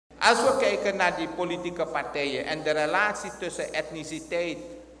Als we kijken naar die politieke partijen en de relatie tussen etniciteit,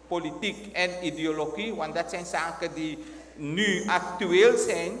 politiek en ideologie, want dat zijn zaken die nu actueel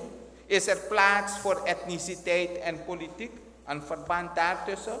zijn, is er plaats voor etniciteit en politiek? Een verband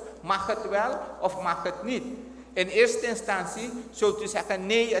daartussen? Mag het wel of mag het niet? In eerste instantie zult u zeggen,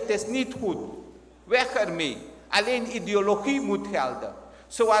 nee, het is niet goed. Weg ermee. Alleen ideologie moet gelden.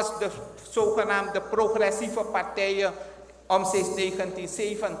 Zoals de zogenaamde progressieve partijen om sinds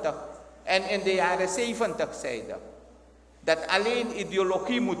 1970 en in de jaren 70 zeiden. Dat alleen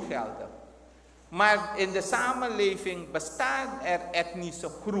ideologie moet gelden. Maar in de samenleving bestaan er etnische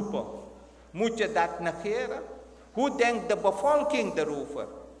groepen. Moet je dat negeren? Hoe denkt de bevolking erover?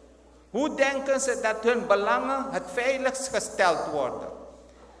 Hoe denken ze dat hun belangen het veiligst gesteld worden?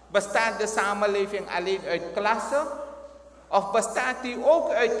 Bestaat de samenleving alleen uit klassen? Of bestaat die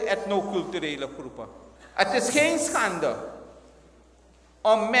ook uit etnoculturele groepen? Het is geen schande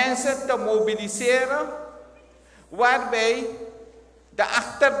om mensen te mobiliseren waarbij de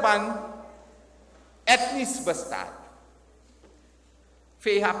achterban etnisch bestaat.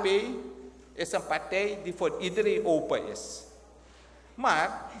 VHP is een partij die voor iedereen open is.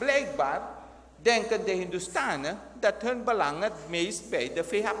 Maar blijkbaar denken de Hindustanen dat hun belangen het meest bij de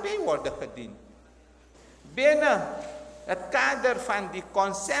VHP worden gediend. Binnen het kader van die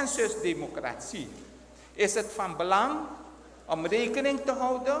consensusdemocratie is het van belang om rekening te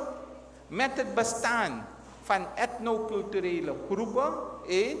houden met het bestaan van etnoculturele groepen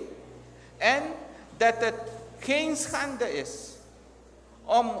en dat het geen schande is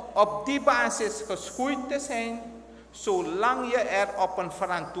om op die basis geschoeid te zijn, zolang je er op een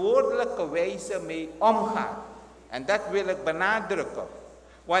verantwoordelijke wijze mee omgaat. En dat wil ik benadrukken.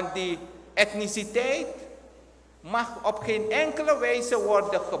 Want die etniciteit mag op geen enkele wijze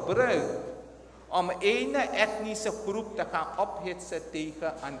worden gebruikt om ene etnische groep te gaan ophitsen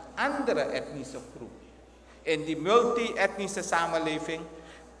tegen een andere etnische groep. In die multi-etnische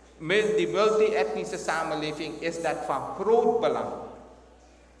samenleving is dat van groot belang.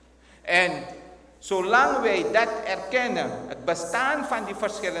 En zolang wij dat erkennen, het bestaan van die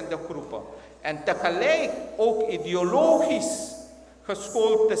verschillende groepen, en tegelijk ook ideologisch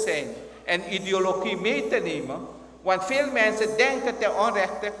geschoold te zijn en ideologie mee te nemen, want veel mensen denken ten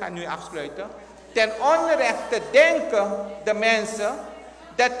onrechte, ik ga nu afsluiten, ten onrechte denken de mensen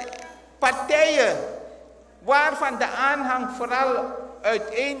dat partijen waarvan de aanhang vooral uit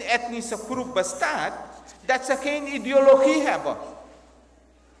één etnische groep bestaat, dat ze geen ideologie hebben.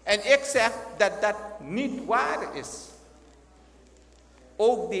 En ik zeg dat dat niet waar is.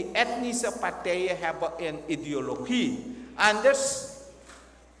 Ook die etnische partijen hebben een ideologie. Anders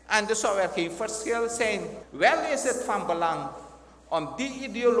zou er geen verschil zijn. Wel is het van belang om die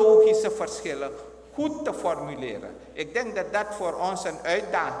ideologische verschillen goed te formuleren. Ik denk dat dat voor ons een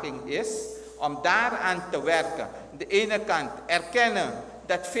uitdaging is om daaraan te werken. Aan de ene kant erkennen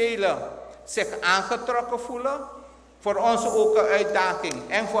dat velen zich aangetrokken voelen. Voor ons ook een uitdaging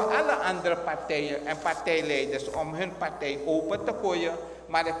en voor alle andere partijen en partijleiders om hun partij open te gooien.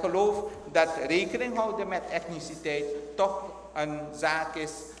 Maar ik geloof dat rekening houden met etniciteit toch een zaak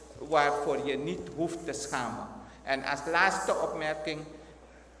is waarvoor je niet hoeft te schamen. En als laatste opmerking,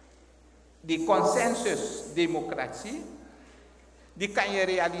 die consensusdemocratie, die kan je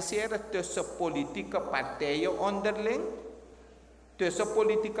realiseren tussen politieke partijen onderling. Tussen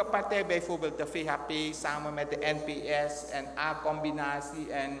politieke partijen, bijvoorbeeld de VHP samen met de NPS en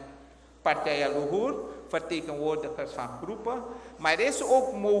A-combinatie en partijen Luhur, vertegenwoordigers van groepen. Maar er is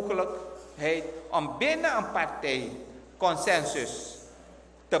ook mogelijkheid om binnen een partij consensus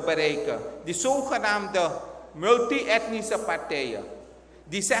te bereiken. Die zogenaamde multi-etnische partijen,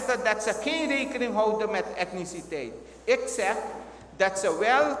 die zeggen dat ze geen rekening houden met etniciteit. Ik zeg dat ze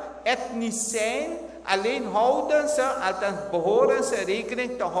wel etnisch zijn, alleen houden ze, althans behoren ze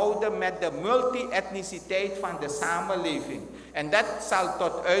rekening te houden met de multi-etniciteit van de samenleving. En dat zal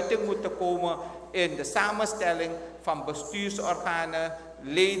tot uiting moeten komen in de samenstelling van bestuursorganen,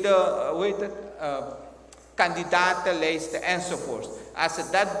 leden, kandidatenlijsten enzovoort. Als ze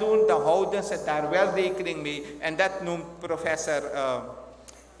dat doen, dan houden ze daar wel rekening mee. En dat noemt professor,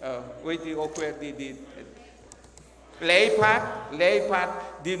 weet u ook weer, die Leijpaard,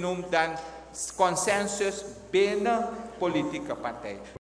 die noemt dan consensus binnen politieke partijen.